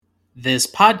This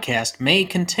podcast may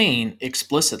contain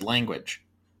explicit language.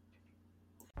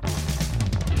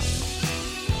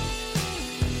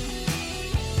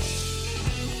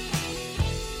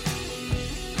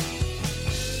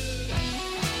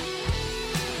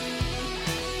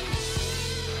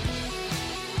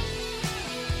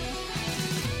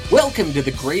 Welcome to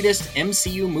the greatest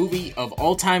MCU movie of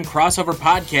all time crossover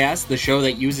podcast, the show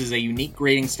that uses a unique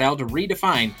grading style to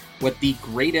redefine what the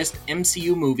greatest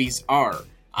MCU movies are.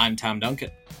 I'm Tom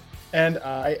Duncan. And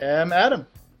I am Adam.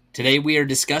 Today we are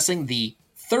discussing the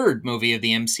third movie of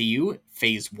the MCU,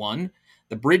 Phase 1,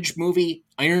 the bridge movie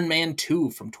Iron Man 2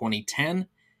 from 2010.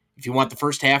 If you want the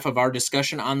first half of our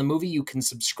discussion on the movie, you can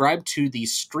subscribe to the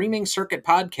Streaming Circuit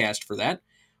podcast for that.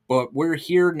 But we're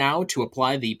here now to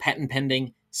apply the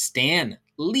patent-pending Stan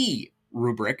Lee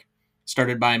rubric,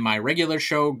 started by my regular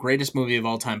show, Greatest Movie of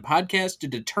All Time podcast, to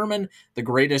determine the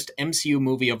greatest MCU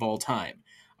movie of all time.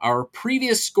 Our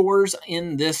previous scores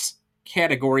in this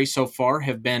category so far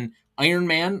have been Iron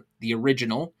Man, the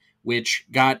original, which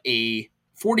got a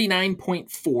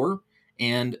 49.4,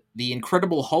 and The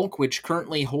Incredible Hulk, which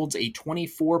currently holds a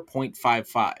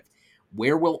 24.55.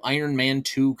 Where will Iron Man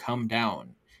 2 come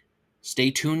down? Stay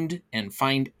tuned and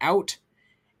find out.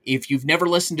 If you've never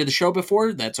listened to the show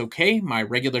before, that's okay. My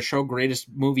regular show, Greatest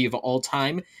Movie of All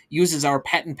Time, uses our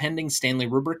patent-pending Stanley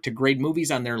rubric to grade movies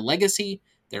on their legacy,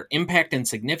 their impact and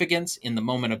significance in the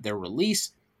moment of their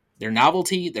release, their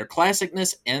novelty, their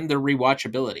classicness, and their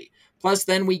rewatchability. Plus,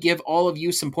 then we give all of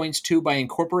you some points too by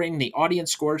incorporating the audience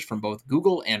scores from both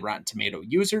Google and Rotten Tomato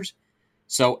users.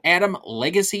 So, Adam,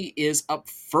 legacy is up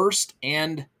first,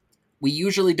 and we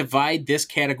usually divide this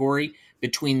category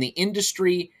between the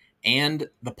industry and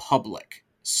the public.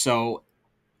 So,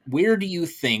 where do you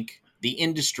think the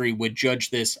industry would judge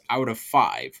this out of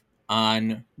 5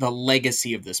 on the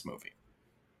legacy of this movie?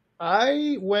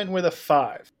 I went with a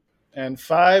 5. And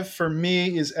 5 for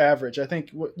me is average. I think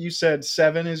what you said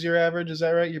 7 is your average. Is that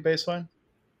right? Your baseline?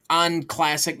 On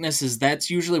classicness,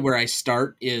 that's usually where I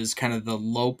start, is kind of the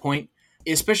low point,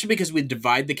 especially because we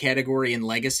divide the category in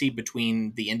legacy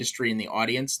between the industry and the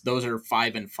audience. Those are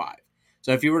 5 and 5.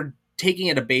 So if you were taking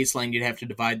it a baseline, you'd have to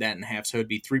divide that in half, so it'd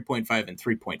be 3.5 and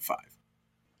 3.5.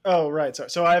 Oh, right. Sorry.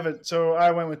 So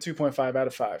I went with 2.5 out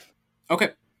of 5. Okay.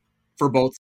 For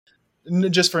both?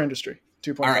 Just for industry.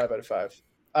 2.5 right. out of 5.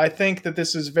 I think that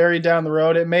this is very down the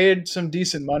road. It made some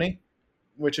decent money,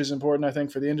 which is important, I think,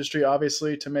 for the industry,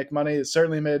 obviously, to make money. It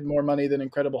certainly made more money than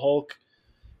Incredible Hulk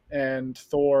and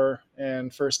Thor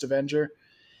and First Avenger.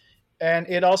 And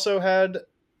it also had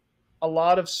a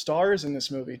lot of stars in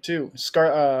this movie, too.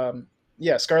 Scarlett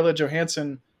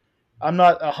Johansson. I'm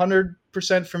not 100%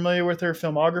 familiar with her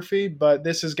filmography, but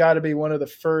this has got to be one of the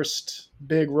first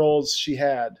big roles she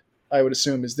had, I would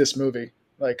assume, is this movie,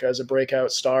 like as a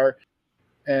breakout star.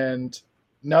 And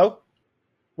no?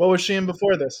 What was she in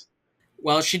before this?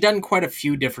 Well, she'd done quite a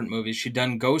few different movies. She'd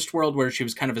done Ghost World, where she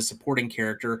was kind of a supporting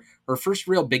character. Her first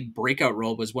real big breakout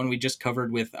role was one we just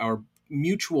covered with our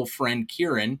mutual friend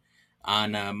Kieran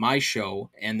on my show,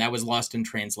 and that was Lost in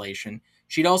Translation.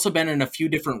 She'd also been in a few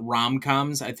different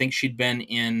rom-coms. I think she'd been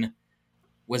in,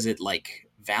 was it like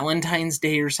Valentine's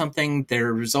Day or something?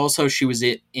 There was also, she was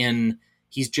in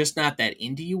He's Just Not That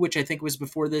Into You, which I think was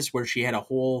before this, where she had a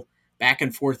whole back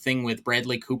and forth thing with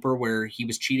Bradley Cooper where he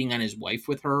was cheating on his wife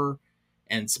with her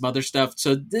and some other stuff.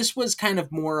 So this was kind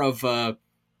of more of a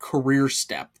career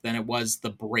step than it was the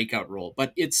breakout role.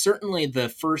 But it's certainly the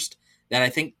first that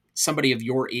I think somebody of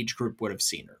your age group would have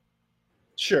seen her.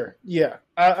 Sure. Yeah.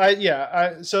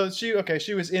 So she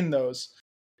was in those.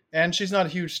 And she's not a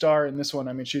huge star in this one.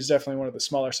 I mean, she's definitely one of the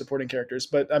smaller supporting characters.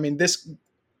 But I mean, this,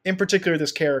 in particular,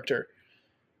 this character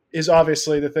is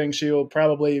obviously the thing she'll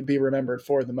probably be remembered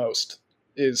for the most,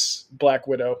 is Black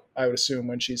Widow, I would assume,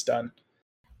 when she's done.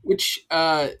 Which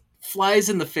flies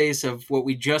in the face of what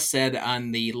we just said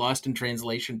on the Lost in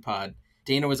Translation pod.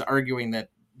 Dana was arguing that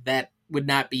that would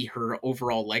not be her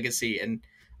overall legacy. And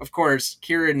of course,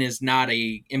 Kieran is not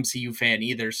a MCU fan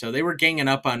either, so they were ganging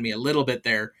up on me a little bit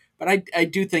there. But I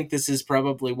do think this is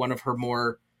probably one of her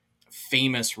more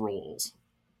famous roles.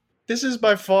 This is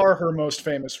by far her most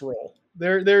famous role.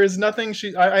 There is nothing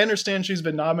I understand she's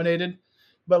been nominated,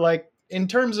 but like in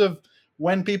terms of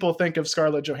when people think of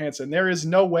Scarlett Johansson, there is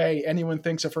no way anyone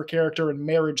thinks of her character in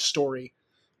Marriage Story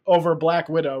over Black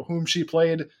Widow, whom she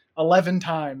played 11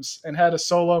 times and had a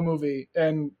solo movie.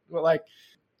 And like,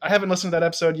 I haven't listened to that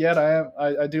episode yet.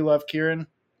 I do love Kieran.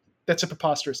 That's a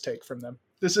preposterous take from them.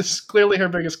 This is clearly her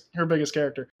biggest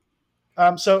character.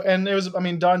 And it was,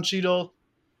 Don Cheadle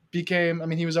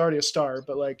became, he was already a star,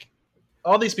 but like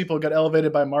all these people got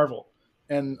elevated by Marvel,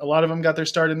 and a lot of them got their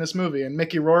start in this movie. And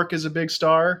Mickey Rourke is a big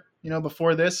star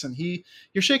before this, and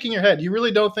you're shaking your head. You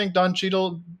really don't think Don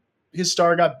Cheadle, his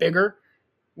star got bigger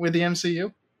with the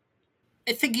MCU?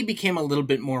 I think he became a little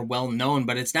bit more well known,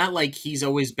 but it's not like he's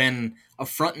always been a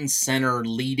front and center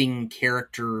leading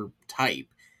character type.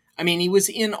 I mean, he was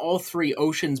in all three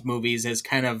Oceans movies as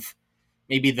kind of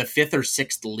maybe the fifth or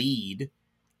sixth lead.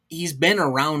 He's been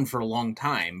around for a long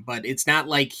time, but it's not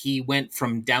like he went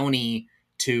from Downey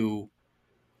to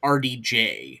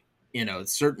RDJ,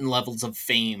 certain levels of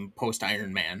fame post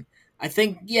Iron Man. I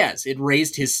think, yes, it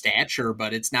raised his stature,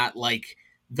 but it's not like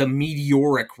the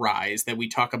meteoric rise that we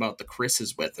talk about the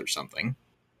Chris's with or something.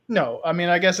 No, I mean,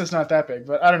 I guess it's not that big,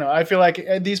 but I don't know. I feel like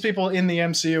these people in the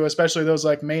MCU, especially those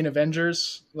like main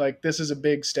Avengers, like this is a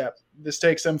big step. This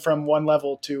takes them from one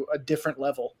level to a different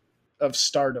level of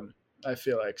stardom. I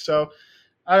feel like so.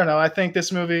 I don't know. I think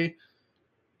this movie,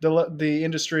 the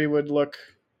industry would look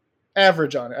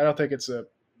average on it. I don't think it's a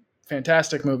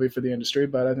fantastic movie for the industry,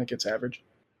 but I think it's average.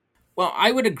 Well,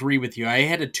 I would agree with you. I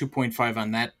had a 2.5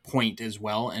 on that point as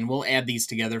well, and we'll add these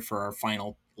together for our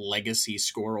final legacy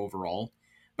score overall.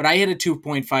 But I had a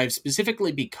 2.5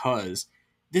 specifically because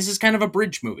this is kind of a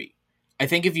bridge movie. I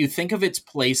think if you think of its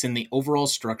place in the overall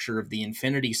structure of the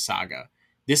Infinity Saga,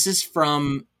 this is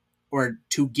from, or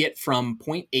to get from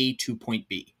point A to point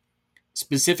B.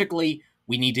 Specifically,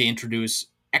 we need to introduce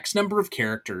X number of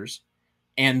characters,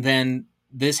 and then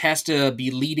this has to be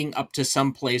leading up to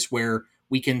some place where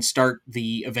we can start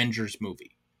the Avengers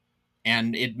movie.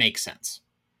 And it makes sense.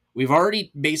 We've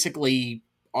already basically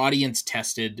audience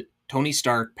tested Tony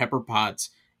Stark, Pepper Potts,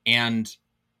 and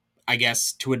I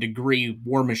guess to a degree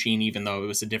War Machine, even though it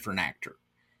was a different actor.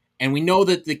 And we know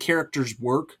that the characters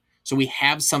work, so we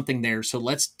have something there. So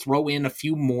let's throw in a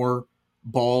few more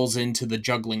balls into the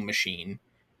juggling machine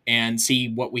and see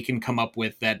what we can come up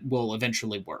with that will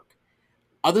eventually work.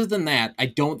 Other than that, I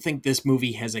don't think this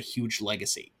movie has a huge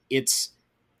legacy. It's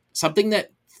something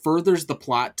that furthers the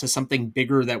plot to something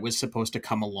bigger that was supposed to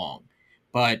come along.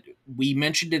 But we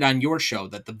mentioned it on your show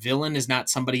that the villain is not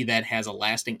somebody that has a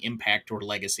lasting impact or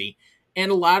legacy.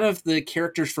 And a lot of the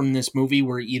characters from this movie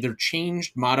were either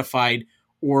changed, modified,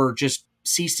 or just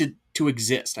ceased to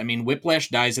exist. I mean, Whiplash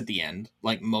dies at the end,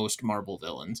 like most Marvel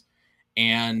villains.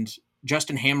 And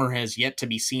Justin Hammer has yet to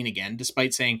be seen again,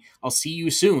 despite saying, I'll see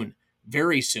you soon,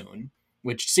 very soon,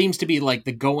 which seems to be like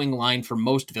the going line for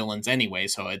most villains anyway,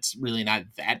 so it's really not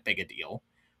that big a deal.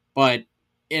 But,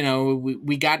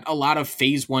 we got a lot of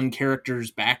phase one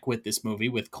characters back with this movie,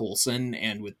 with Coulson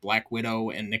and with Black Widow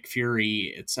and Nick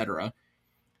Fury, etc.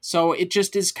 So it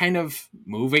just is kind of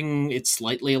moving it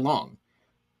slightly along.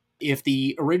 If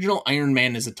the original Iron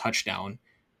Man is a touchdown,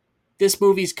 this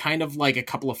movie's kind of like a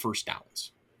couple of first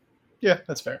downs. Yeah,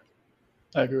 that's fair.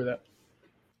 I agree with that.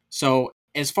 So,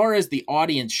 as far as the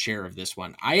audience share of this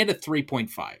one, I had a 3.5.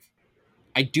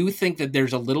 I do think that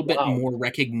there's a little bit Wow. more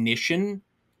recognition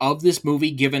of this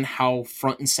movie given how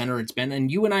front and center it's been.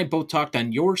 And you and I both talked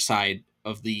on your side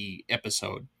of the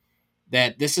episode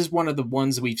that this is one of the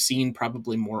ones we've seen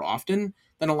probably more often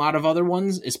than a lot of other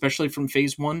ones, especially from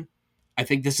phase one. I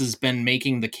think this has been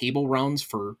making the cable rounds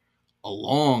for a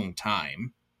long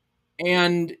time.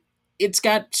 And it's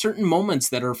got certain moments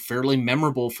that are fairly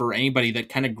memorable for anybody that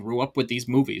kind of grew up with these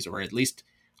movies, or at least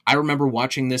I remember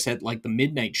watching this at like the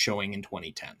midnight showing in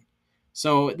 2010.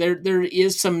 So there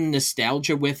is some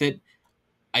nostalgia with it.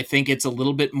 I think it's a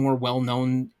little bit more well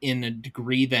known in a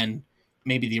degree than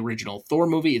maybe the original Thor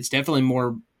movie. It's definitely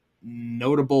more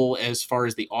notable as far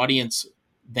as the audience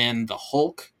than the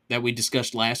Hulk that we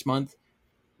discussed last month.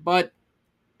 But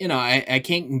I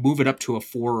can't move it up to a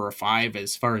 4 or a 5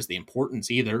 as far as the importance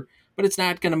either, but it's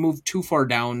not going to move too far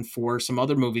down for some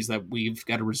other movies that we've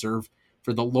got to reserve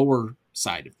for the lower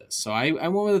side of this. So I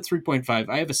went with a 3.5.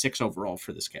 I have a 6 overall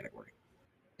for this category.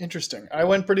 Interesting. I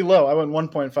went pretty low. I went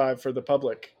 1.5 for the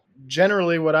public.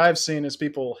 Generally, what I've seen is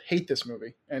people hate this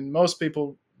movie, and most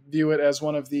people view it as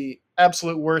one of the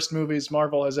absolute worst movies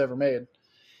Marvel has ever made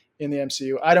in the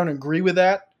MCU. I don't agree with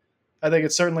that. I think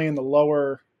it's certainly in the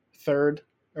lower third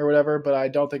or whatever, but I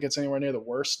don't think it's anywhere near the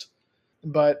worst.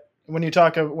 But when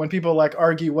people like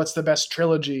argue what's the best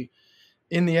trilogy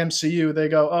in the MCU, they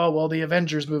go, oh, well, the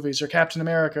Avengers movies or Captain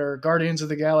America or Guardians of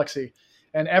the Galaxy.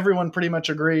 And everyone pretty much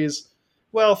agrees,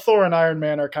 well, Thor and Iron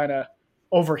Man are kind of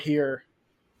over here,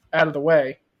 out of the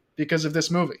way, because of this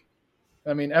movie.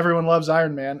 I mean, everyone loves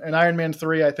Iron Man, and Iron Man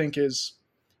 3, I think, is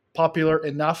popular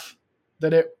enough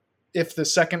that if the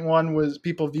second one was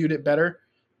people viewed it better,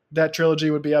 that trilogy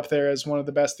would be up there as one of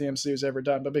the best the MCU's ever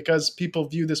done. But because people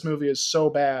view this movie as so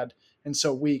bad and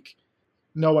so weak,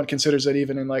 no one considers it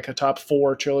even in like a top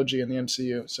 4 trilogy in the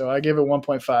MCU. So I gave it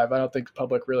 1.5. I don't think the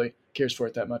public really cares for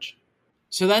it that much.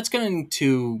 So that's going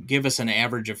to give us an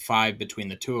average of 5 between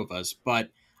the two of us. But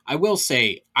I will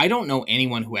say, I don't know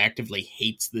anyone who actively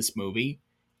hates this movie.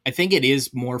 I think it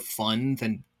is more fun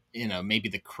than, maybe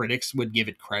the critics would give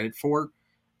it credit for.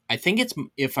 I think it's,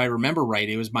 if I remember right,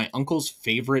 it was my uncle's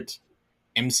favorite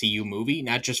MCU movie,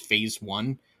 not just phase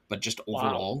one, but just Wow.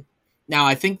 overall. Now,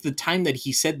 I think the time that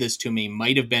he said this to me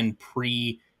might have been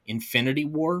pre Infinity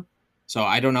War. So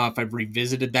I don't know if I've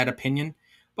revisited that opinion,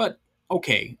 but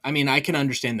okay. I mean, I can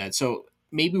understand that. So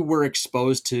maybe we're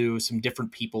exposed to some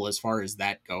different people as far as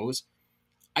that goes.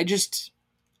 I just,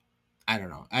 I don't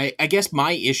know. I guess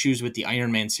my issues with the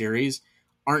Iron Man series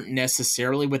aren't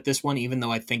necessarily with this one, even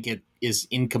though I think it is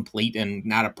incomplete and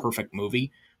not a perfect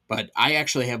movie. But I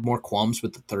actually have more qualms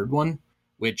with the third one,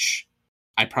 which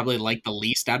I probably like the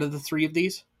least out of the three of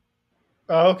these.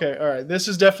 Oh, okay. All right. This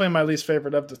is definitely my least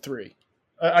favorite of the three.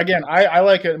 Again, I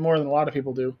like it more than a lot of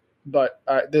people do, but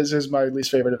this is my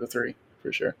least favorite of the three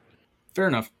for sure. Fair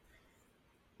enough.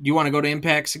 Do you want to go to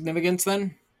impact significance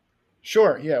then?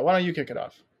 Sure. Yeah. Why don't you kick it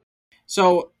off?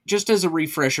 So, just as a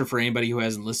refresher for anybody who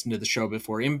hasn't listened to the show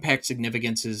before, impact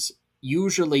significance is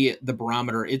usually the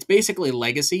barometer. It's basically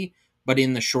legacy, but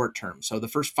in the short term. So, the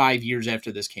first 5 years after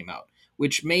this came out,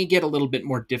 which may get a little bit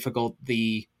more difficult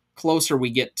the closer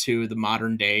we get to the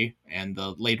modern day and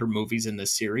the later movies in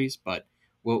this series, but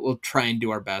we'll try and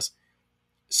do our best.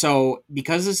 So,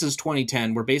 because this is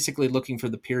 2010, we're basically looking for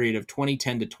the period of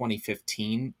 2010 to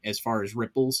 2015 as far as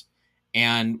ripples.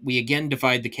 And we again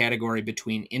divide the category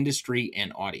between industry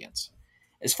and audience.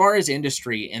 As far as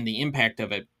industry and the impact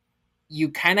of it, you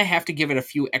kind of have to give it a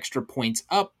few extra points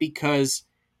up because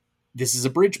this is a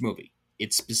bridge movie.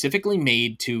 It's specifically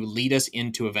made to lead us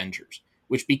into Avengers,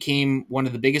 which became one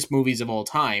of the biggest movies of all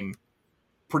time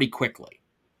pretty quickly.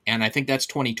 And I think that's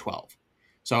 2012.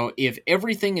 So if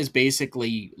everything is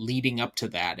basically leading up to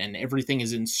that and everything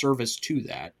is in service to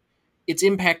that, its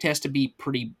impact has to be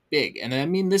pretty big. And I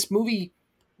mean, this movie,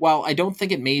 while I don't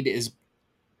think it made as,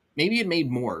 maybe it made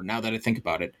more now that I think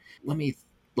about it. Let me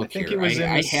I look think here. it was in the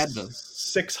I had the,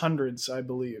 600s, I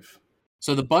believe.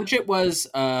 so the budget was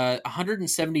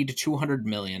 170 to 200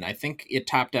 million. I think it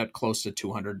topped out close to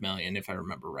 200 million, if I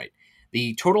remember right.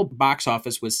 The total box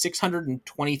office was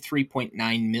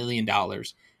 $623.9 million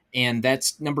dollars, and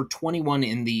that's number 21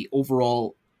 in the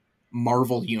overall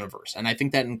Marvel universe. And I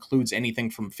think that includes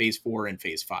anything from Phase 4 and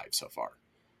Phase 5 so far.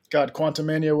 God,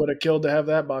 Quantumania would have killed to have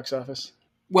that box office.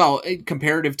 Well,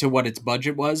 comparative to what its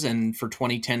budget was and for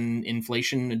 2010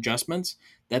 inflation adjustments,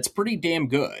 that's pretty damn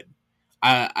good.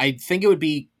 I think it would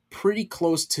be pretty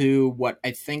close to what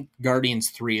I think Guardians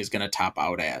 3 is going to top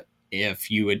out at if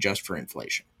you adjust for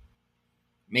inflation.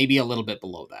 Maybe a little bit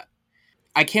below that.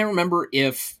 I can't remember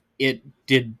if it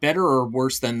did better or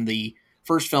worse than the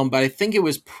first film, but I think it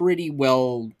was pretty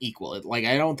well equal. Like,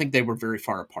 I don't think they were very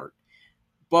far apart.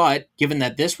 But given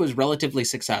that this was relatively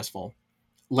successful,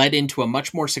 led into a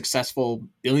much more successful $1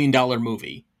 billion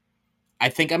movie, I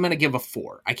think I'm going to give a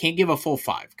 4. I can't give a full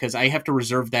 5 because I have to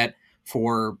reserve that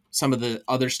for some of the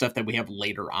other stuff that we have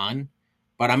later on.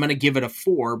 But I'm going to give it a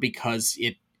 4 because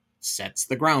it sets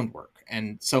the groundwork.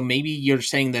 And so maybe you're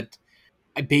saying that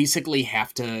I basically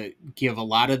have to give a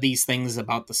lot of these things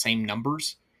about the same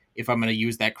numbers if I'm going to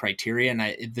use that criteria.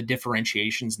 And the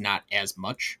differentiation's not as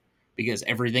much because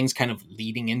everything's kind of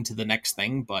leading into the next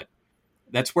thing. But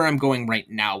that's where I'm going right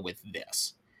now with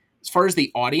this. As far as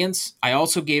the audience, I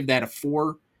also gave that a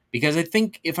 4 because I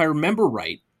think if I remember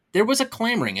right, there was a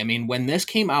clamoring. I mean, when this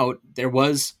came out, there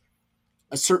was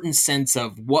a certain sense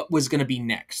of what was going to be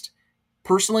next.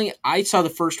 Personally, I saw the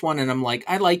first one and I'm like,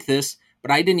 I like this,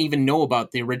 but I didn't even know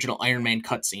about the original Iron Man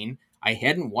cutscene. I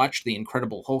hadn't watched The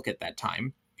Incredible Hulk at that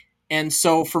time. And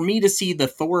so for me to see the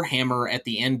Thor hammer at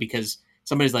the end because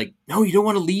somebody's like, no, you don't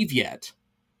want to leave yet,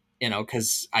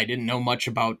 because I didn't know much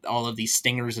about all of these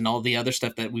stingers and all the other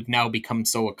stuff that we've now become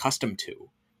so accustomed to.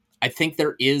 I think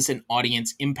there is an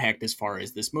audience impact as far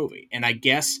as this movie. And I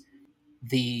guess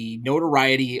the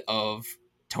notoriety of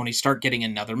Tony Stark getting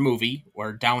another movie,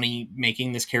 or Downey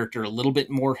making this character a little bit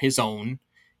more his own,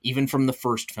 even from the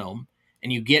first film,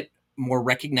 and you get more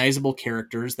recognizable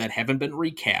characters that haven't been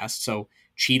recast. So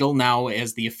Cheadle now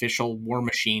as the official War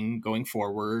Machine going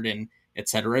forward, and et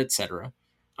cetera, et cetera.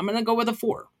 I'm going to go with a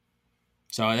 4.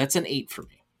 So that's an 8 for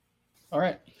me. All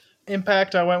right.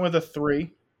 Impact, I went with a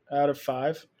 3 out of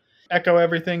 5. Echo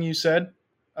everything you said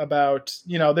about,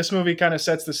 this movie kind of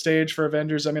sets the stage for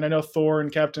Avengers. I mean, I know Thor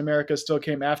and Captain America still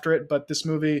came after it, but this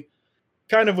movie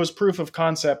kind of was proof of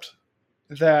concept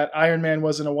that Iron Man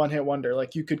wasn't a one-hit wonder.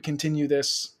 Like, you could continue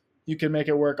this, you could make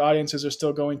it work. Audiences are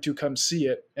still going to come see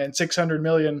it. And 600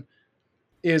 million,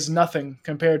 is nothing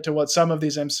compared to what some of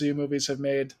these MCU movies have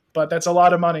made. But that's a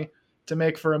lot of money to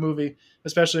make for a movie,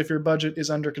 especially if your budget is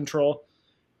under control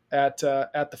at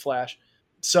the Flash.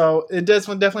 So it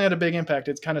definitely had a big impact.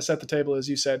 It kind of set the table, as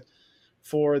you said,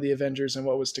 for the Avengers and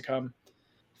what was to come.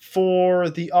 For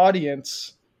the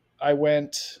audience, I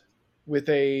went with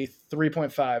a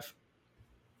 3.5.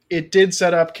 It did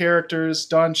set up characters,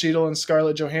 Don Cheadle and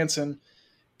Scarlett Johansson.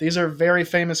 These are very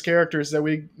famous characters that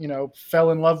we,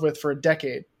 fell in love with for a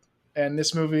decade. And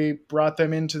this movie brought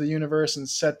them into the universe and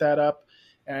set that up.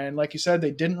 And like you said,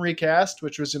 they didn't recast,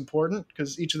 which was important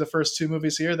because each of the first two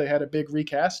movies here, they had a big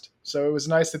recast. So it was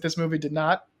nice that this movie did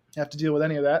not have to deal with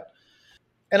any of that.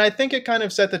 And I think it kind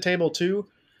of set the table too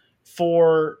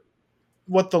for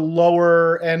what the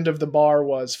lower end of the bar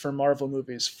was for Marvel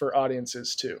movies for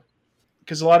audiences too.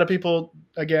 Because a lot of people,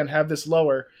 again, have this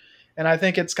lower. And I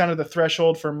think it's kind of the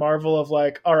threshold for Marvel of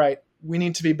like, all right, we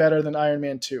need to be better than Iron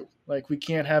Man 2. Like, we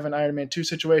can't have an Iron Man 2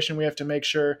 situation. We have to make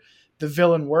sure the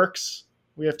villain works.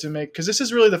 We have to because this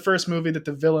is really the first movie that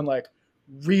the villain, like,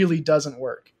 really doesn't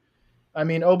work. I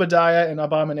mean, Obadiah and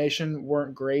Abomination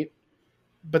weren't great,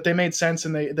 but they made sense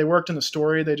and they worked in the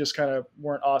story. They just kind of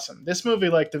weren't awesome. This movie,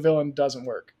 like, the villain doesn't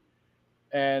work.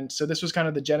 And so this was kind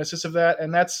of the genesis of that.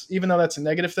 And that's, even though that's a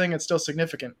negative thing, it's still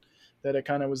significant that it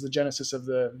kind of was the genesis of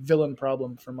the villain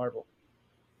problem for Marvel.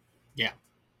 Yeah.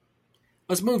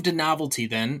 Let's move to novelty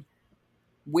then.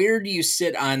 Where do you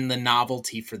sit on the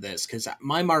novelty for this? Because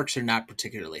my marks are not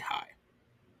particularly high.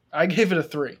 I gave it a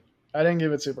 3. I didn't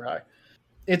give it super high.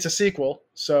 It's a sequel,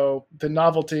 so the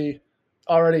novelty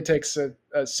already takes a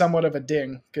somewhat of a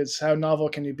ding, because how novel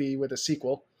can you be with a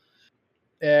sequel?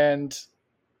 And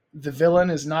the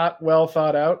villain is not well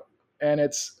thought out, and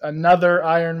it's another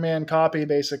Iron Man copy,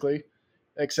 basically,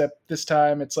 except this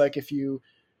time it's like if you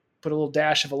put a little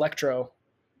dash of Electro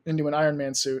into an Iron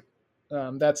Man suit.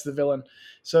 That's the villain.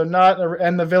 So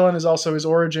and the villain is also, his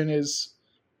origin is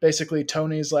basically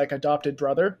Tony's like adopted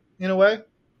brother in a way,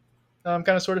 kind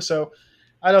of sort of. So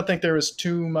I don't think there was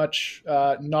too much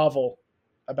novel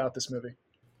about this movie.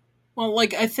 Well,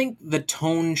 like, I think the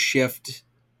tone shift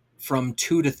from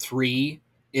 2 to 3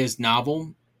 is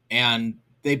novel, and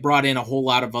they brought in a whole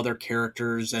lot of other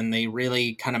characters, and they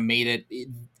really kind of made it.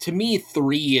 To me,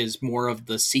 3 is more of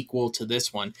the sequel to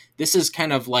this one. This is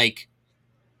kind of like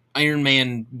Iron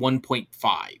Man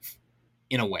 1.5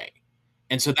 in a way.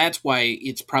 And so that's why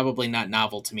it's probably not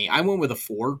novel to me. I went with a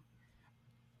 4.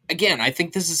 Again, I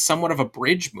think this is somewhat of a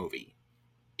bridge movie.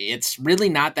 It's really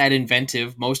not that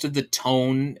inventive. Most of the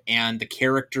tone and the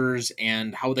characters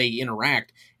and how they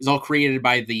interact is all created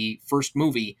by the first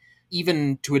movie.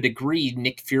 Even to a degree,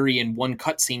 Nick Fury in one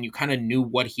cutscene, you kind of knew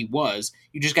what he was.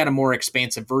 You just got a more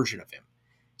expansive version of him.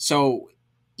 So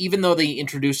even though they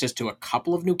introduced us to a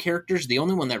couple of new characters, the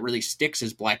only one that really sticks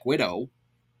is Black Widow.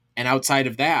 And outside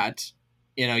of that,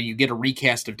 you get a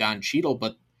recast of Don Cheadle,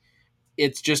 but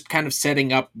it's just kind of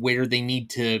setting up where they need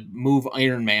to move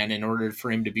Iron Man in order for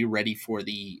him to be ready for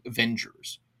the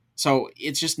Avengers. So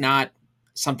it's just not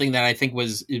something that I think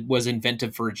was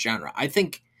inventive for its genre. I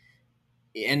think,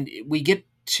 and we get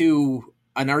to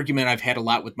an argument I've had a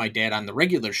lot with my dad on the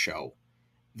regular show,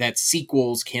 that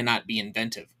sequels cannot be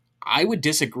inventive. I would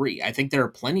disagree. I think there are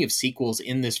plenty of sequels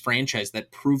in this franchise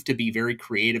that prove to be very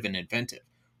creative and inventive.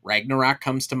 Ragnarok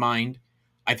comes to mind.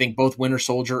 I think both Winter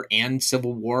Soldier and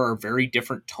Civil War are very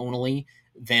different tonally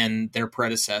than their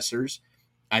predecessors.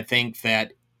 I think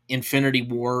that Infinity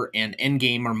War and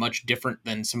Endgame are much different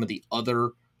than some of the other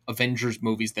Avengers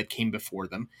movies that came before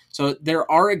them. So there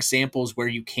are examples where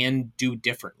you can do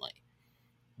differently.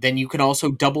 Then you can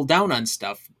also double down on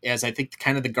stuff, as I think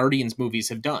kind of the Guardians movies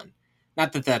have done.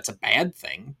 Not that that's a bad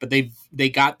thing, but they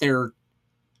got their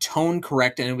tone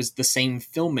correct, and it was the same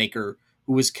filmmaker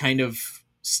who was kind of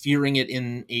steering it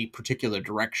in a particular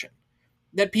direction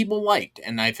that people liked.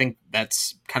 And I think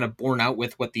that's kind of borne out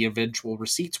with what the eventual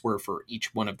receipts were for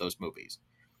each one of those movies.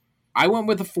 I went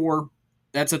with a 4.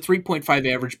 That's a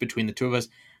 3.5 average between the two of us.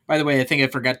 By the way, I think I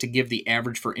forgot to give the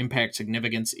average for impact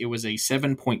significance. It was a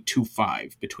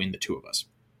 7.25 between the two of us.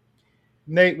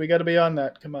 Nate, we got to be on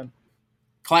that. Come on.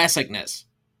 Classicness.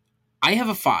 I have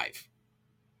a 5.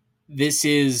 This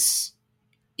is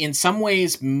in some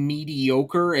ways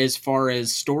mediocre as far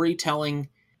as storytelling.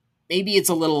 Maybe it's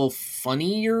a little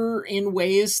funnier in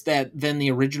ways than the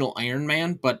original Iron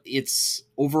Man, but its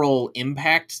overall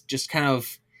impact just kind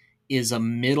of is a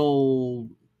middle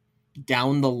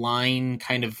down the line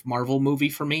kind of Marvel movie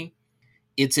for me.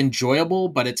 It's enjoyable,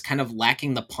 but it's kind of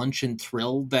lacking the punch and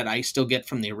thrill that I still get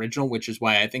from the original, which is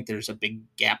why I think there's a big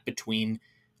gap between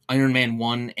Iron Man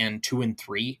 1 and 2 and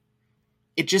 3.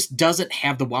 It just doesn't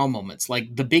have the wow moments.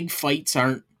 Like, the big fights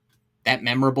aren't that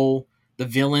memorable. The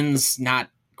villain's not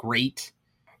great.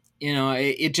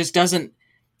 It just doesn't.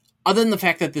 Other than the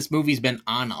fact that this movie's been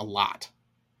on a lot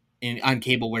on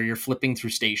cable, where you're flipping through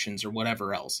stations or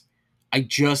whatever else, I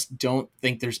just don't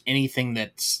think there's anything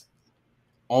that's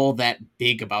all that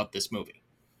big about this movie.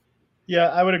 Yeah,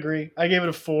 I would agree. I gave it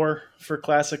a 4 for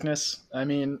classicness. I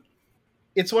mean,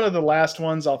 it's one of the last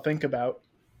ones I'll think about.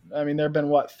 I mean, there have been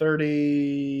what,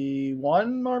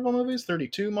 31 Marvel movies,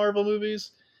 32 Marvel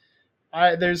movies.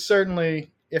 There's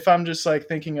certainly, if I'm just like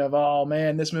thinking of, oh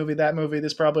man, this movie, that movie,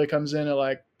 this probably comes in at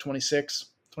like 26,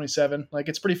 27. Like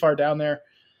it's pretty far down there.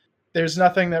 There's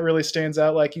nothing that really stands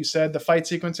out, like you said. The fight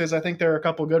sequences, I think there are a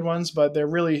couple good ones, but they're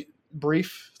really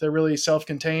brief. They're really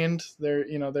self-contained. They're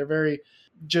very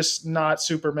just not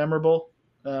super memorable.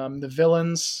 The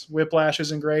villains, Whiplash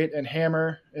isn't great, and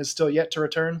Hammer is still yet to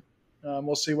return.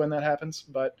 We'll see when that happens,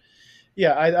 but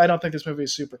yeah, I don't think this movie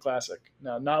is super classic.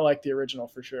 No, not like the original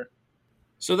for sure.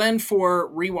 So then for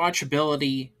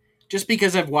rewatchability, just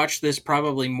because I've watched this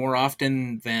probably more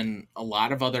often than a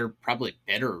lot of other probably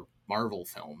better Marvel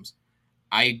films,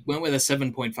 I went with a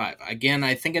 7.5. Again,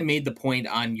 I think I made the point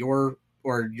on your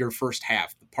first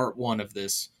half, the part 1 of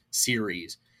this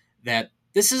series, that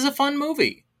this is a fun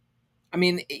movie. I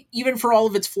mean, even for all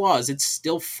of its flaws, it's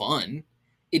still fun.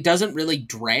 It doesn't really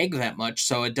drag that much,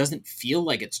 so it doesn't feel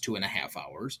like it's 2.5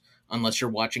 hours, unless you're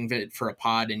watching it for a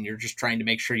pod and you're just trying to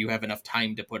make sure you have enough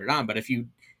time to put it on. But if you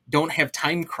don't have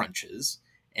time crunches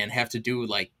and have to do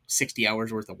like 60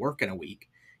 hours worth of work in a week,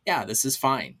 yeah, this is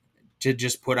fine to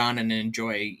just put on and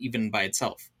enjoy even by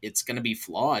itself. It's going to be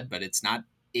flawed, but it's not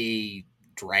a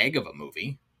drag of a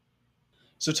movie.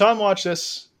 So Tom watched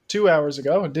this 2 hours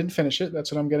ago and didn't finish it.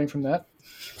 That's what I'm getting from that.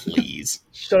 Please.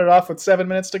 Shut it off with 7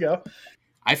 minutes to go.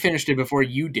 I finished it before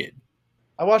you did.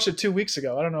 I watched it 2 weeks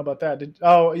ago. I don't know about that.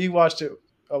 Oh, you watched it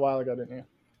a while ago, didn't you?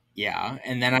 Yeah,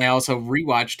 and then I also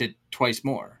rewatched it twice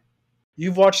more.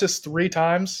 You've watched this 3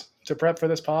 times to prep for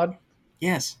this pod?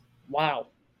 Yes. Wow.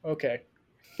 Okay.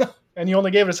 And you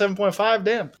only gave it a 7.5?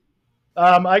 Damn.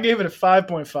 I gave it a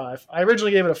 5.5. I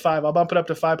originally gave it a 5. I'll bump it up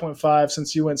to 5.5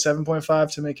 since you went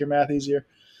 7.5 to make your math easier.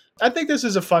 I think this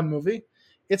is a fun movie.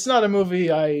 It's not a movie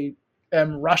I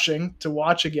am rushing to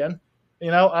watch again.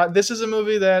 This is a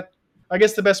movie that, I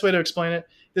guess the best way to explain it,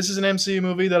 this is an MCU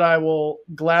movie that I will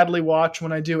gladly watch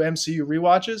when I do MCU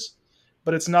rewatches,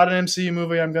 but it's not an MCU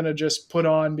movie I'm going to just put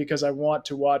on because I want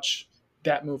to watch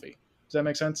that movie. Does that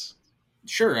make sense?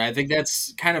 Sure, I think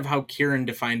that's kind of how Kieran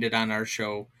defined it on our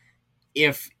show.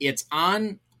 If it's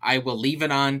on, I will leave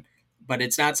it on, but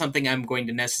it's not something I'm going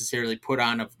to necessarily put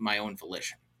on of my own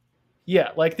volition. Yeah,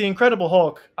 like The Incredible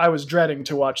Hulk, I was dreading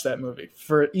to watch that movie.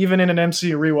 For even in an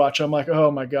MCU rewatch, I'm like, oh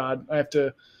my god, I have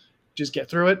to just get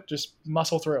through it, just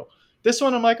muscle through. This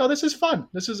one, I'm like, oh, this is fun.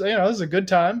 This is a good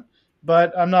time,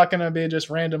 but I'm not going to be just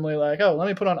randomly like, oh, let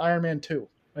me put on Iron Man 2.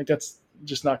 Like, that's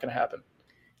just not going to happen.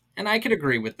 And I could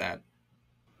agree with that.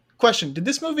 Question, did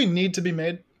this movie need to be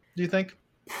made, do you think?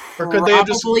 Or could they have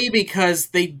just... Probably because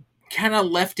they kind of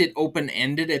left it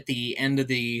open-ended at the end of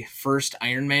the first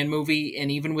Iron Man movie,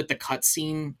 and even with the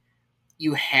cutscene,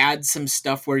 you had some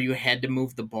stuff where you had to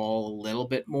move the ball a little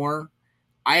bit more.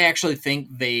 I actually think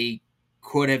they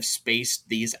could have spaced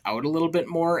these out a little bit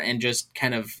more and just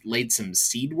kind of laid some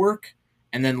seed work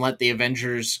and then let the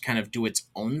Avengers kind of do its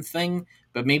own thing.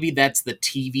 But maybe that's the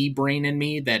TV brain in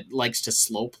me that likes to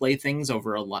slow play things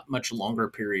over a much longer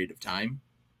period of time.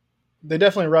 They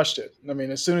definitely rushed it. I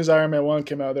mean, as soon as Iron Man 1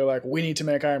 came out, they're like, we need to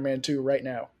make Iron Man 2 right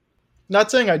now.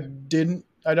 Not saying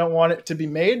I don't want it to be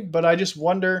made, but I just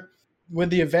wonder, would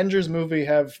the Avengers movie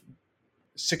have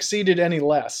succeeded any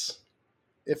less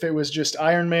if it was just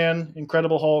Iron Man,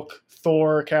 Incredible Hulk,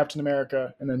 Thor, Captain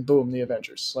America, and then boom, the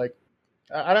Avengers? Like,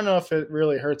 I don't know if it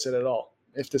really hurts it at all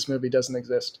if this movie doesn't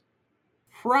exist.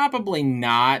 Probably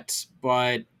not,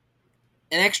 but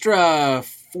an extra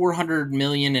 $400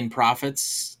 million in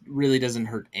profits really doesn't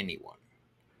hurt anyone.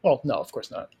 Well, no, of course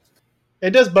not.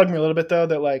 It does bug me a little bit though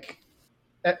that like,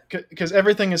 because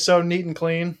everything is so neat and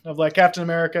clean. Of like Captain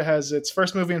America has its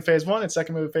first movie in Phase 1, its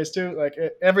second movie in Phase 2. Like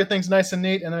everything's nice and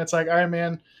neat, and then it's like Iron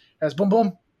Man has boom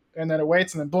boom, and then it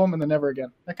waits, and then boom, and then never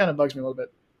again. That kind of bugs me a little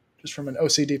bit, just from an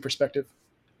OCD perspective.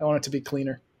 I want it to be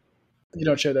cleaner. You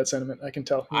don't share that sentiment, I can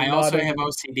tell. I also have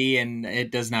OCD, and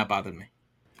it does not bother me.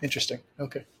 Interesting.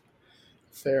 Okay.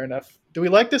 Fair enough. Do we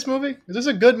like this movie? Is this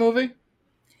a good movie?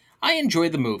 I enjoy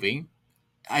the movie.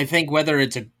 I think whether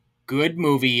it's a good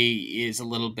movie is a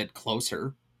little bit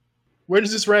closer. Where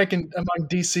does this rank among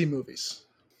DC movies?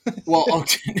 Well,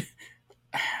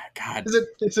 God.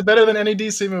 Is it better than any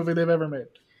DC movie they've ever made?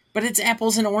 But it's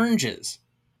apples and oranges.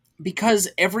 Because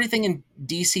everything in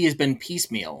DC has been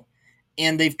piecemeal.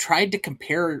 and they've tried to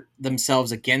compare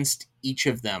themselves against each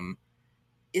of them.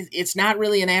 It's not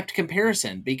really an apt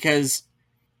comparison, because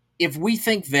if we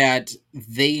think that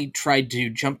they tried to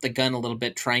jump the gun a little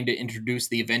bit trying to introduce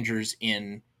the Avengers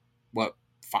in, what,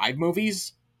 5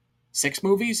 movies? 6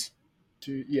 movies?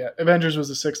 Yeah, Avengers was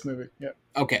the sixth movie. Yeah.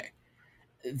 Okay.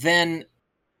 Then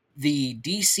the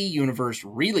DC universe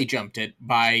really jumped it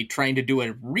by trying to do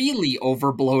a really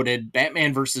overbloated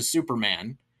Batman versus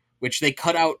Superman, which they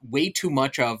cut out way too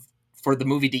much of for the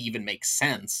movie to even make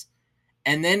sense,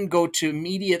 and then go to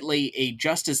immediately a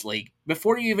Justice League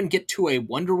before you even get to a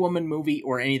Wonder Woman movie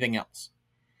or anything else.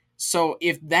 So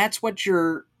if that's what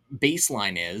your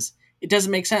baseline is, it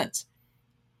doesn't make sense.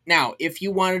 Now, if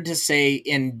you wanted to say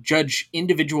and judge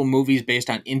individual movies based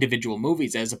on individual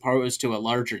movies as opposed to a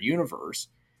larger universe,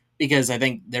 because I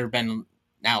think there have been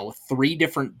now 3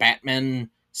 different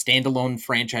Batman standalone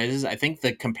franchises, I think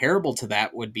the comparable to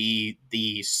that would be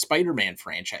the Spider-Man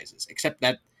franchises, except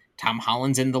that Tom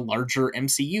Holland's in the larger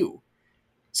MCU.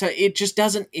 So it just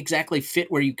doesn't exactly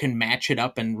fit where you can match it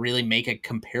up and really make a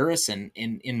comparison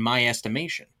in my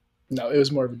estimation. No, it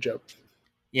was more of a joke.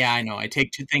 Yeah, I know. I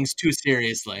take two things too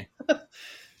seriously.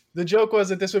 The joke was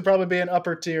that this would probably be an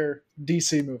upper tier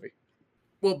DC movie.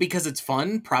 Well, because it's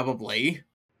fun, probably.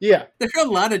 Yeah, There are a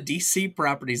lot of DC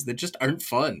properties that just aren't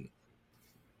fun.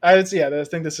 I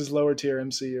think this is lower tier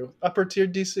MCU, upper tier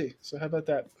DC. So how about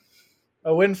that?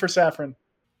 A win for Saffron.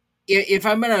 If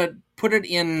I'm going to put it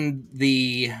in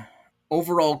the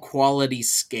overall quality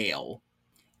scale,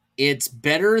 it's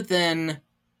better than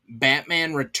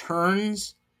Batman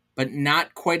Returns, but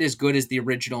not quite as good as the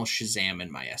original Shazam,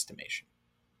 in my estimation.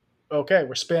 Okay,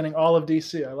 we're spanning all of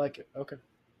DC. I like it. Okay.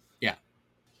 Yeah.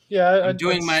 Yeah, I'm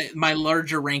doing my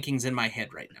larger rankings in my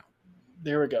head right now.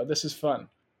 There we go. This is fun.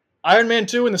 Iron Man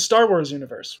 2 in the Star Wars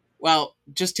universe. Well,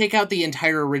 just take out the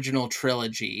entire original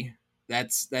trilogy.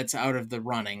 That's out of the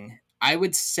running. I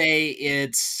would say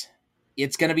it's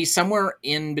going to be somewhere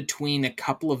in between a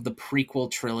couple of the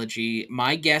prequel trilogy.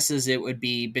 My guess is it would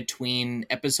be between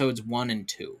episodes 1 and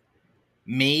 2.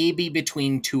 Maybe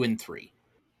between 2 and 3.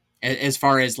 As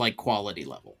far as like quality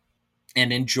level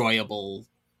and enjoyableness.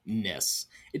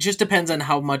 It just depends on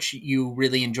how much you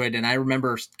really enjoyed it. And I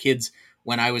remember kids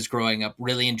when I was growing up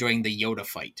really enjoying the Yoda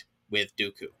fight with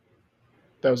Dooku.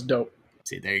 That was dope.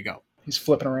 See, there you go. He's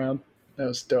flipping around. That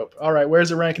was dope. All right,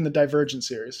 where's it ranking the Divergent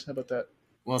series? How about that?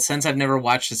 Well, since I've never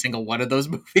watched a single one of those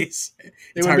movies,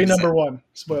 it would be number 1.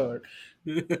 Spoiler.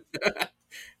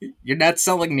 You're not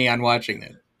selling me on watching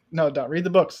that. No, don't read the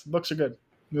books. The books are good.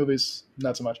 Movies,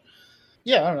 not so much.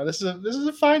 Yeah, I don't know. This is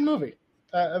a fine movie.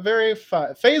 A very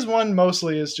fine. Phase 1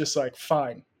 mostly is just like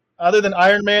fine. Other than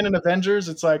Iron Man and Avengers,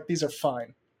 it's like these are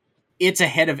fine. It's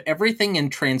ahead of everything in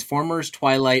Transformers,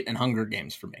 Twilight, and Hunger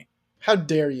Games for me. How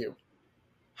dare you?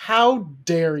 How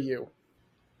dare you?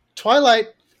 Twilight,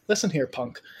 listen here,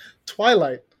 punk.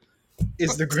 Twilight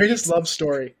is the greatest love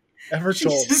story ever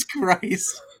told. Jesus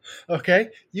Christ. Okay?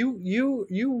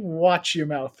 You watch your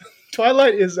mouth.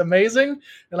 Twilight is amazing,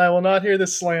 and I will not hear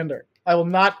this slander. I will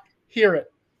not hear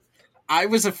it. I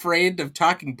was afraid of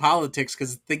talking politics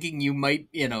because thinking you might,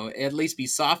 at least be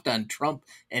soft on Trump.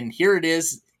 And here it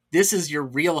is. This is your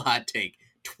real hot take.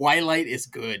 Twilight is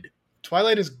good.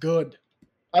 Twilight is good.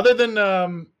 Other than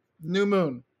New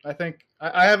Moon, I think.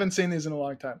 I haven't seen these in a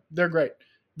long time. They're great.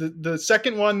 The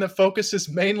second one that focuses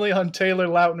mainly on Taylor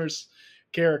Lautner's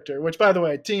character, which, by the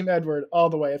way, Team Edward all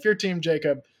the way. If you're Team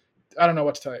Jacob, I don't know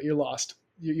what to tell you. You're lost.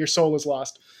 Your soul is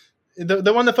lost.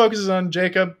 The one that focuses on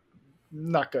Jacob,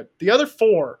 not good. The other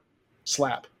 4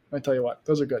 slap. I tell you what,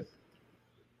 those are good.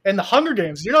 And the Hunger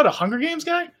Games. You're not a Hunger Games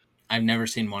guy? I've never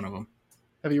seen one of them.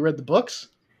 Have you read the books?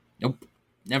 Nope.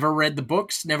 Never read the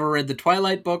books, never read the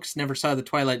Twilight books, never saw the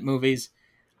Twilight movies.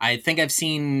 I think I've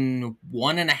seen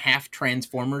 1.5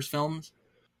 Transformers films,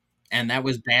 and that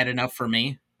was bad enough for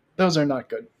me. Those are not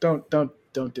good. Don't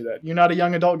do that. You're not a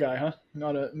young adult guy, huh?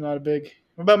 Not a big.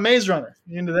 What about Maze Runner?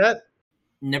 You into that?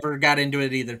 Never got into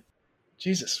it either.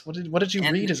 Jesus, what did you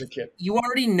read as a kid? You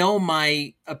already know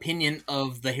my opinion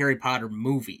of the Harry Potter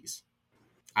movies.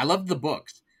 I loved the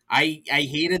books. I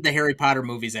hated the Harry Potter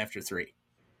movies after 3.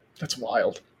 That's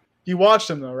wild. You watched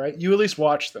them though, right? You at least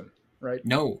watched them, right?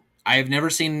 No, I have never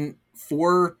seen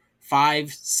 4,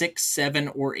 5, 6, 7,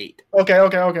 or 8. Okay.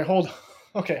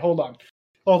 Hold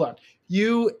on.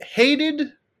 You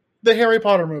hated the Harry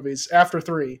Potter movies after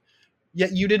 3,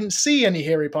 yet you didn't see any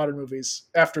Harry Potter movies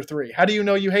after 3. How do you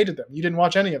know you hated them? You didn't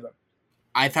watch any of them.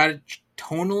 I thought it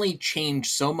tonally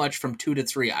changed so much from 2 to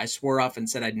 3. I swore off and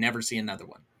said I'd never see another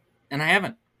one. And I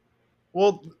haven't.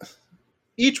 Well,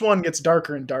 each one gets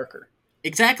darker and darker.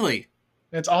 Exactly.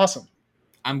 It's awesome.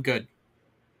 I'm good.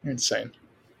 You're insane.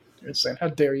 You're insane. How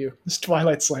dare you? This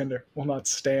Twilight slander will not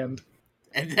stand.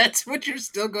 And that's what you're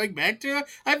still going back to?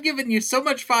 I've given you so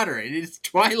much fodder. It is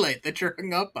Twilight that you're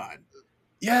hung up on.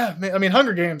 Yeah, man, I mean,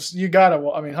 Hunger Games, you gotta.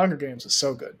 I mean, Hunger Games is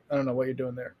so good. I don't know what you're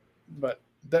doing there, but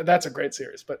that's a great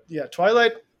series. But yeah,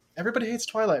 Twilight. Everybody hates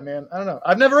Twilight, man. I don't know.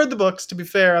 I've never read the books. To be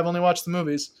fair, I've only watched the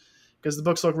movies because the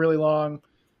books look really long,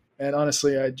 and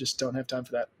honestly, I just don't have time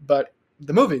for that. But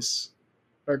the movies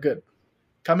are good.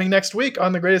 Coming next week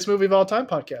on the Greatest Movie of All Time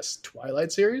podcast,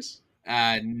 Twilight series.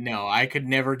 No, I could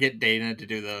never get Dana to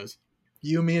do those.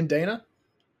 You, me, and Dana.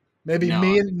 Maybe No.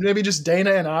 me and maybe just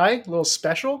Dana and I. A little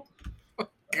special.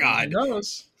 God. Who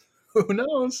knows? Who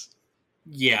knows?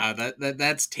 Yeah,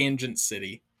 that's Tangent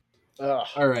City. Ugh.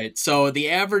 All right, so the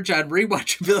average on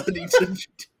rewatchability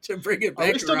to bring it back.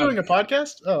 Are we still around, doing a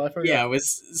podcast? Oh, I forgot. Yeah, it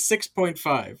was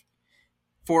 6.5.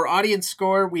 For audience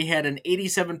score, we had an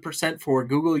 87% for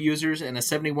Google users and a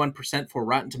 71% for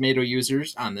Rotten Tomato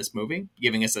users on this movie,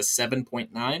 giving us a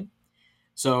 7.9.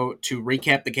 So to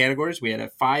recap the categories, we had a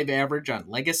 5 average on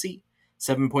Legacy,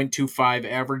 7.25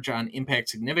 average on Impact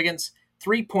Significance,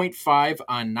 3.5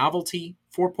 on Novelty,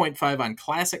 4.5 on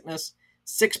Classicness,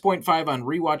 6.5 on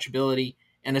Rewatchability,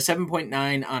 and a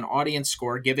 7.9 on Audience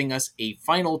Score, giving us a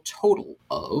final total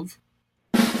of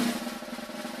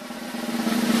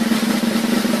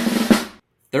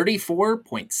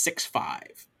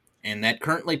 34.65. And that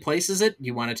currently places it.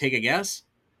 You want to take a guess?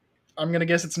 I'm going to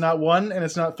guess it's not 1 and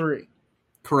it's not 3.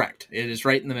 Correct. It is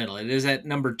right in the middle. It is at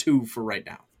number 2 for right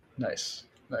now. Nice.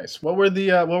 What were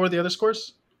the other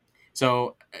scores?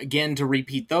 So again, to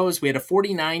repeat those, we had a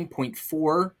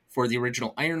 49.4 for the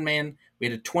original Iron Man. We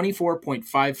had a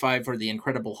 24.55 for the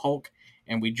Incredible Hulk,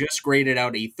 and we just graded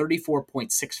out a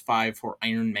 34.65 for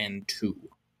Iron Man 2.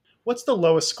 What's the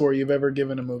lowest score you've ever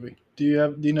given a movie? Do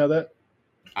you know that?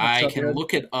 I can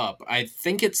look it up. I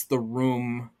think it's The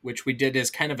Room, which we did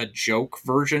as kind of a joke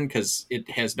version because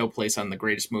it has no place on the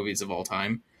greatest movies of all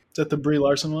time. Is that the Brie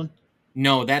Larson one?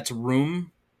 No, that's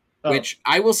Room, which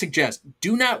I will suggest.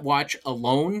 Do not watch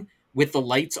alone with the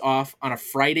lights off on a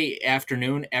Friday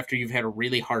afternoon after you've had a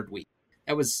really hard week.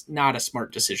 That was not a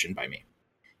smart decision by me.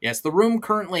 Yes, The Room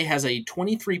currently has a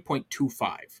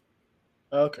 23.25.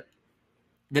 Okay.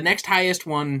 The next highest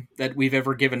one that we've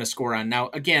ever given a score on. Now,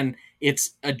 again,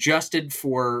 it's adjusted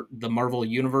for the Marvel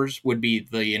Universe, would be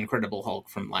the Incredible Hulk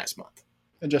from last month.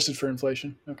 Adjusted for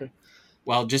inflation. Okay.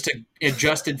 Well, just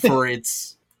adjusted for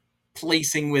its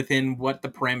placing within what the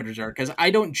parameters are. Because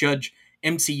I don't judge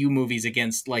MCU movies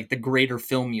against like the greater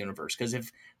film universe. Because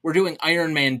if we're doing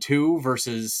Iron Man 2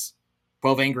 versus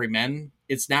 12 Angry Men,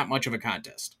 it's not much of a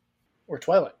contest. Or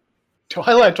Twilight.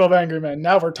 12 Angry Men.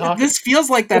 Now we're talking. This feels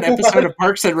like that episode of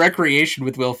Parks and Recreation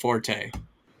with Will Forte.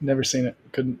 Never seen it.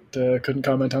 Couldn't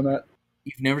comment on that.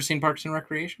 You've never seen Parks and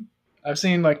Recreation? I've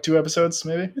seen like 2 episodes,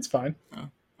 maybe. It's fine. Oh,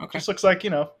 okay. Just looks like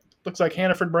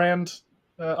Hannaford brand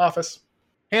office.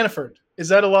 Hannaford. Is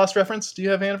that a lost reference? Do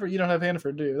you have Hannaford? You don't have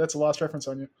Hannaford, do you? That's a lost reference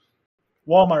on you.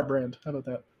 Walmart brand. How about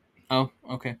that? Oh,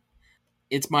 okay.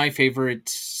 It's my favorite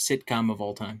sitcom of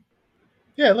all time.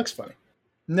 Yeah, it looks funny.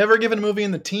 Never given a movie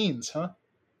in the teens, huh?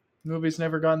 Movies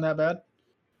never gotten that bad?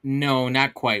 No,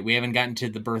 not quite. We haven't gotten to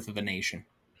The Birth of a Nation.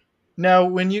 Now,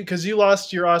 because you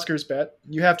lost your Oscars bet,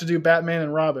 you have to do Batman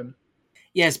and Robin.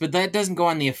 Yes, but that doesn't go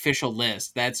on the official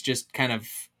list. That's just kind of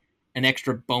an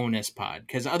extra bonus pod.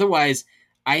 Because otherwise,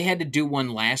 I had to do one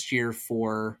last year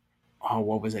for,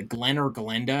 what was it, Glenn or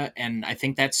Glenda? And I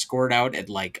think that scored out at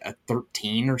like a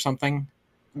 13 or something.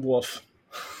 Woof.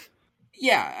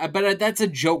 Yeah, but that's a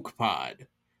joke pod.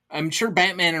 I'm sure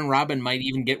Batman and Robin might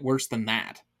even get worse than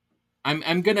that. I'm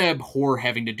going to abhor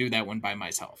having to do that one by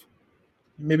myself.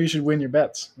 Maybe you should win your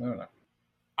bets. I don't know.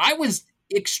 I was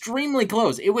extremely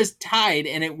close. It was tied,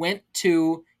 and it went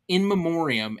to In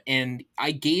Memoriam, and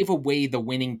I gave away the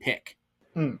winning pick.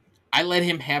 I let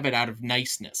him have it out of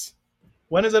niceness.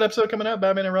 When is that episode coming out,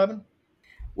 Batman and Robin?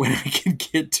 When I can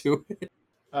get to it.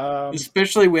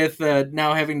 Especially with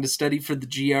now having to study for the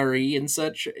GRE and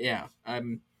such. Yeah,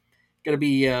 I'm going to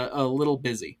be a little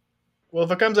busy. Well,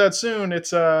 if it comes out soon,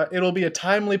 it'll be a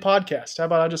timely podcast. How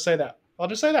about I just say that? I'll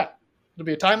just say that. It'll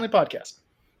be a timely podcast.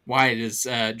 Why, does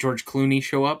George Clooney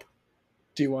show up?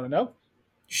 Do you want to know?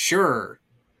 Sure.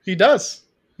 He does.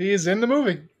 He is in the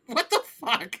movie. What the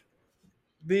fuck?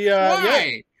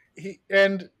 Why? Yeah,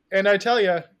 and I tell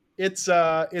you, it's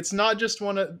not just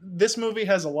one of this movie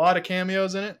has a lot of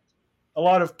cameos in it, a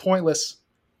lot of pointless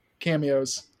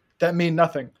cameos that mean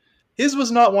nothing. His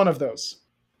was not one of those.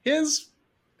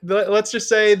 Let's just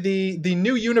say the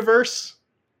new universe.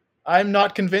 I'm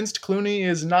not convinced Clooney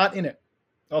is not in it.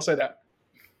 I'll say that.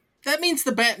 That means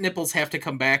the bat nipples have to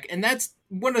come back, and that's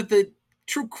one of the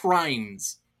true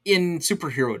crimes in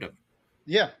superherodom.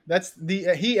 Yeah,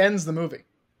 he ends the movie.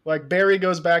 Like Barry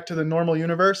goes back to the normal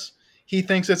universe. He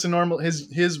thinks it's a normal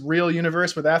his real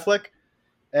universe with Affleck,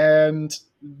 and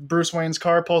Bruce Wayne's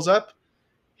car pulls up.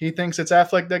 He thinks it's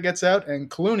Affleck that gets out, and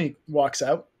Clooney walks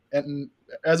out, and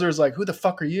Ezra's like, "Who the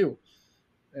fuck are you?"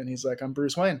 And he's like, "I'm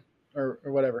Bruce Wayne," or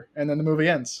whatever. And then the movie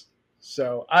ends.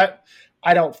 So I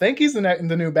don't think he's the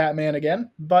new Batman again,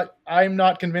 but I'm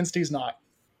not convinced he's not.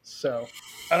 So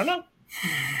I don't know.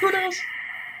 Who knows?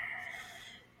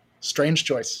 Strange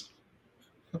choice.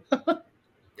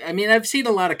 I mean, I've seen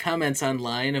a lot of comments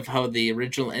online of how the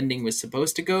original ending was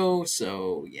supposed to go,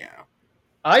 so yeah.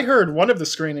 I heard one of the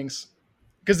screenings,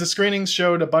 because the screenings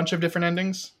showed a bunch of different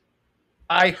endings.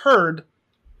 I heard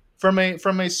from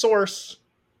a source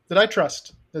that I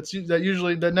trust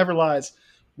that never lies.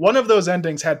 One of those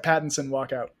endings had Pattinson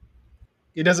walk out.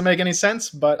 It doesn't make any sense,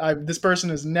 but this person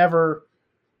has never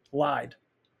lied.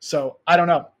 So I don't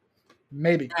know.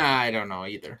 Maybe. I don't know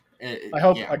either. I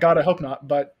hope. Yeah. I hope not.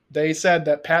 But they said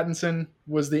that Pattinson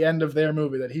was the end of their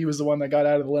movie. That he was the one that got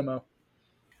out of the limo.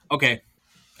 Okay.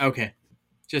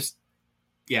 Just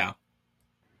yeah.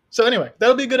 So anyway,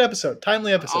 that'll be a good episode.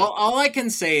 Timely episode. All I can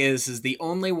say is the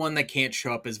only one that can't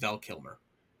show up is Val Kilmer.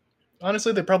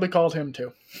 Honestly, they probably called him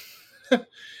too.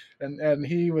 and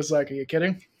he was like, "Are you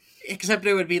kidding?" Except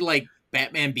it would be like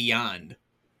Batman Beyond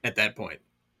at that point.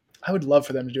 I would love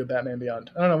for them to do a Batman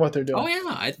Beyond. I don't know what they're doing. Oh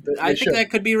yeah, I think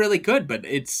that could be really good, but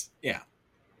it's yeah.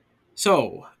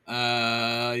 So,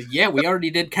 we already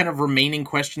did kind of remaining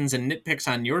questions and nitpicks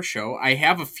on your show. I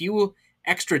have a few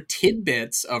extra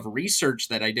tidbits of research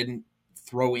that I didn't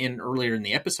throw in earlier in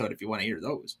the episode if you want to hear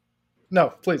those.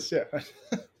 No, please, yeah.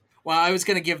 Well, I was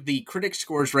going to give the critic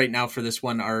scores right now for this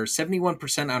one are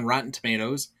 71% on Rotten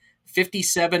Tomatoes,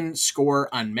 57 score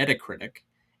on Metacritic,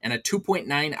 and a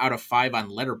 2.9 out of 5 on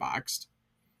Letterboxd.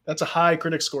 That's a high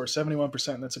critic score,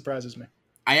 71%. That surprises me.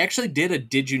 I actually did a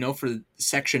Did You Know for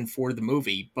section for the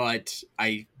movie, but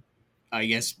I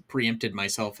guess preempted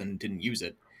myself and didn't use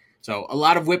it. So a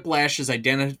lot of Whiplash's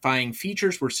identifying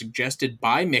features were suggested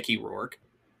by Mickey Rourke.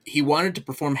 He wanted to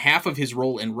perform half of his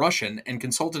role in Russian and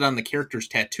consulted on the character's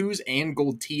tattoos and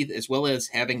gold teeth, as well as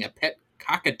having a pet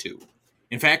cockatoo.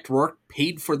 In fact, Rourke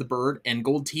paid for the bird and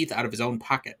gold teeth out of his own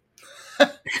pocket.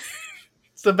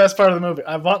 It's the best part of the movie.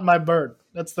 I want my bird.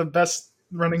 That's the best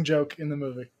running joke in the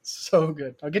movie. So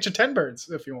good. I'll get you 10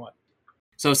 birds if you want.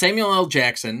 So Samuel L.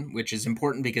 Jackson, which is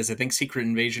important because I think Secret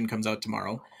Invasion comes out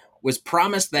tomorrow, was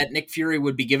promised that Nick Fury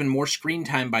would be given more screen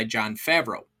time by Jon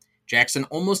Favreau. Jackson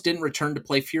almost didn't return to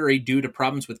play Fury due to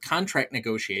problems with contract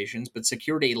negotiations, but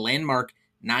secured a landmark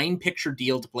 9-picture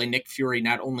deal to play Nick Fury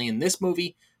not only in this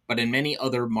movie, but in many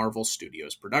other Marvel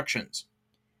Studios productions.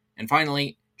 And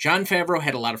finally, Jon Favreau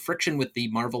had a lot of friction with the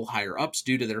Marvel higher-ups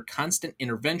due to their constant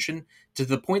intervention, to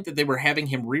the point that they were having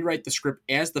him rewrite the script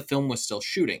as the film was still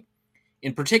shooting.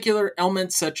 In particular,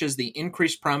 elements such as the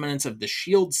increased prominence of the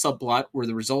S.H.I.E.L.D. subplot were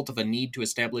the result of a need to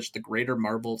establish the greater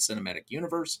Marvel Cinematic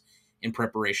Universe in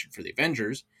preparation for the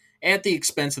Avengers, at the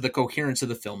expense of the coherence of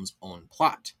the film's own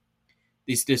plot.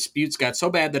 These disputes got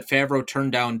so bad that Favreau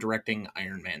turned down directing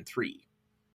Iron Man 3.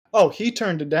 Oh, he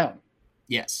turned it down?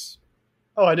 Yes.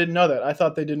 Oh, I didn't know that. I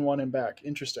thought they didn't want him back.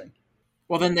 Interesting.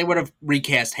 Well, then they would have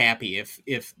recast Happy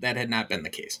if that had not been the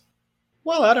case.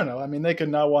 Well, I don't know. I mean, they could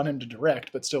not want him to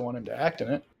direct, but still want him to act in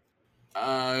it.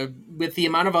 With the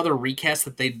amount of other recasts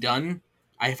that they've done,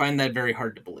 I find that very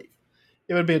hard to believe.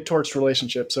 It would be a torched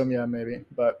relationship, so yeah, maybe.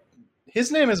 But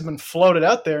his name has been floated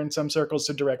out there in some circles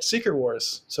to direct Secret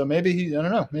Wars, so maybe I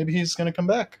don't know, maybe he's going to come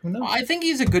back. Who knows? Well, I think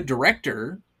he's a good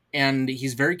director, and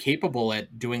he's very capable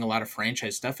at doing a lot of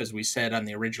franchise stuff, as we said on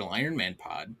the original Iron Man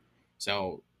pod.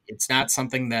 So it's not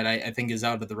something that I think is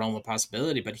out of the realm of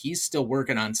possibility, but he's still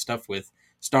working on stuff with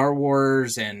Star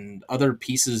Wars and other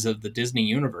pieces of the Disney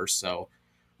universe, so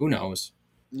who knows?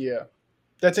 Yeah.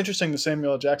 That's interesting, the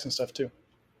Samuel L. Jackson stuff, too.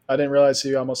 I didn't realize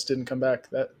he almost didn't come back.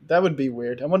 That would be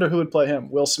weird. I wonder who would play him.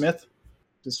 Will Smith?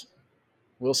 Does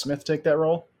Will Smith take that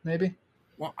role, maybe?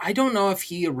 Well, I don't know if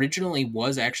he originally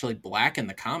was actually black in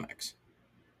the comics.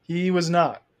 He was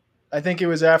not. I think it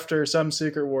was after some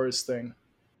Secret Wars thing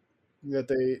that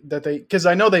they because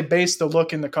I know they based the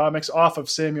look in the comics off of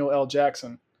Samuel L.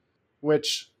 Jackson,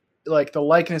 which like the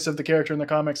likeness of the character in the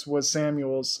comics was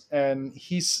Samuel's, and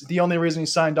he's the only reason he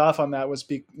signed off on that was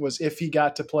if he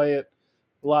got to play it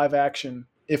live action,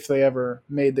 if they ever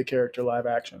made the character live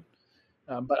action.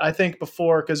 But I think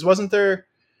before, because wasn't there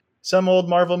some old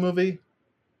Marvel movie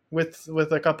with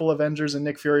a couple Avengers and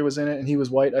Nick Fury was in it and he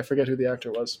was white? I forget who the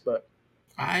actor was, but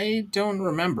I don't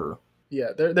remember. Yeah,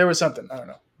 there was something. I don't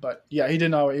know. But yeah, he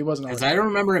didn't always. He wasn't Because always. I don't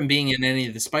remember him being in any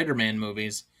of the Spider-Man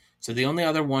movies. So the only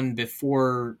other one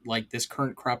before like this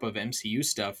current crop of MCU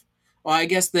stuff, well, I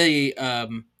guess the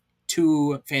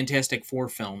two Fantastic Four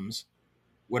films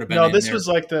would have been No, in this there. was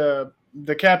like the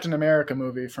Captain America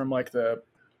movie from like the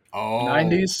Oh,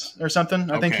 '90s or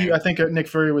something. okay. I think Nick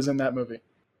Fury was in that movie.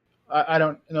 I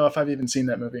don't know if I've even seen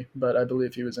that movie, but I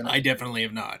believe he was in it. I definitely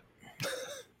have not.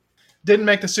 Didn't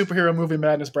make the superhero movie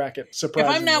madness bracket, If I'm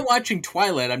surprisingly. not watching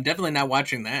Twilight, I'm definitely not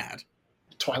watching that.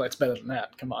 Twilight's better than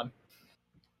that. Come on.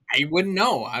 I wouldn't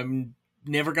know. I'm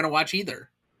never gonna watch either.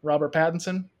 Robert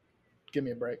Pattinson, give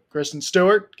me a break. Kristen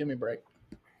Stewart, give me a break.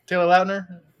 Taylor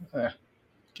Lautner,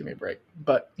 give me a break.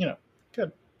 But,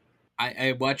 good.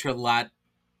 I watch a lot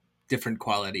different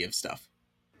quality of stuff.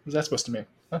 What's that supposed to mean?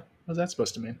 Huh? What's that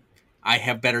supposed to mean? I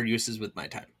have better uses with my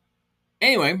time.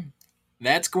 Anyway,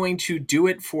 that's going to do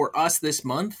it for us this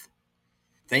month.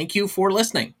 Thank you for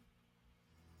listening.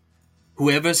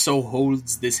 Whoever so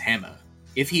holds this hammer,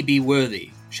 if he be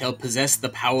worthy, shall possess the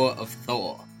power of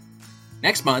Thor.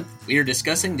 Next month, we are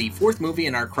discussing the fourth movie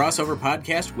in our crossover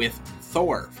podcast with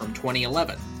Thor from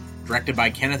 2011, directed by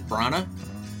Kenneth Branagh,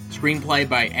 screenplay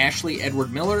by Ashley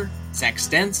Edward Miller, Zach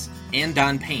Stentz, and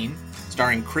Don Payne,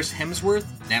 starring Chris Hemsworth,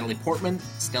 Natalie Portman,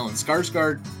 Stellan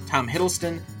Skarsgård, Tom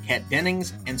Hiddleston, Kat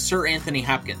Dennings, and Sir Anthony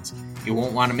Hopkins. You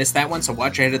won't want to miss that one, so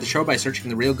watch ahead of the show by searching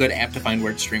the Real Good app to find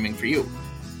where it's streaming for you.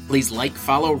 Please like,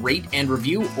 follow, rate, and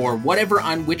review, or whatever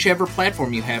on whichever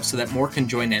platform you have so that more can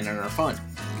join in on our fun.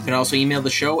 You can also email the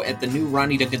show at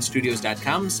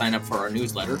thenewRonnieduncanstudios.com, sign up for our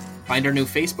newsletter, find our new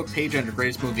Facebook page under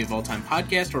Greatest Movie of All Time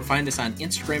Podcast, or find us on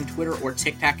Instagram, Twitter, or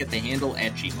TikTok at the handle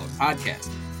 @GModePodcast.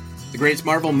 The Greatest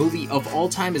Marvel Movie of All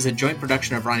Time is a joint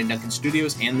production of Ronnie Duncan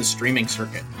Studios and the Streaming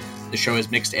Circuit. The show is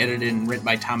mixed, edited, and written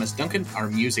by Thomas Duncan. Our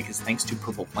music is thanks to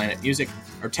Purple Planet Music.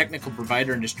 Our technical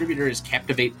provider and distributor is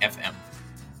Captivate FM.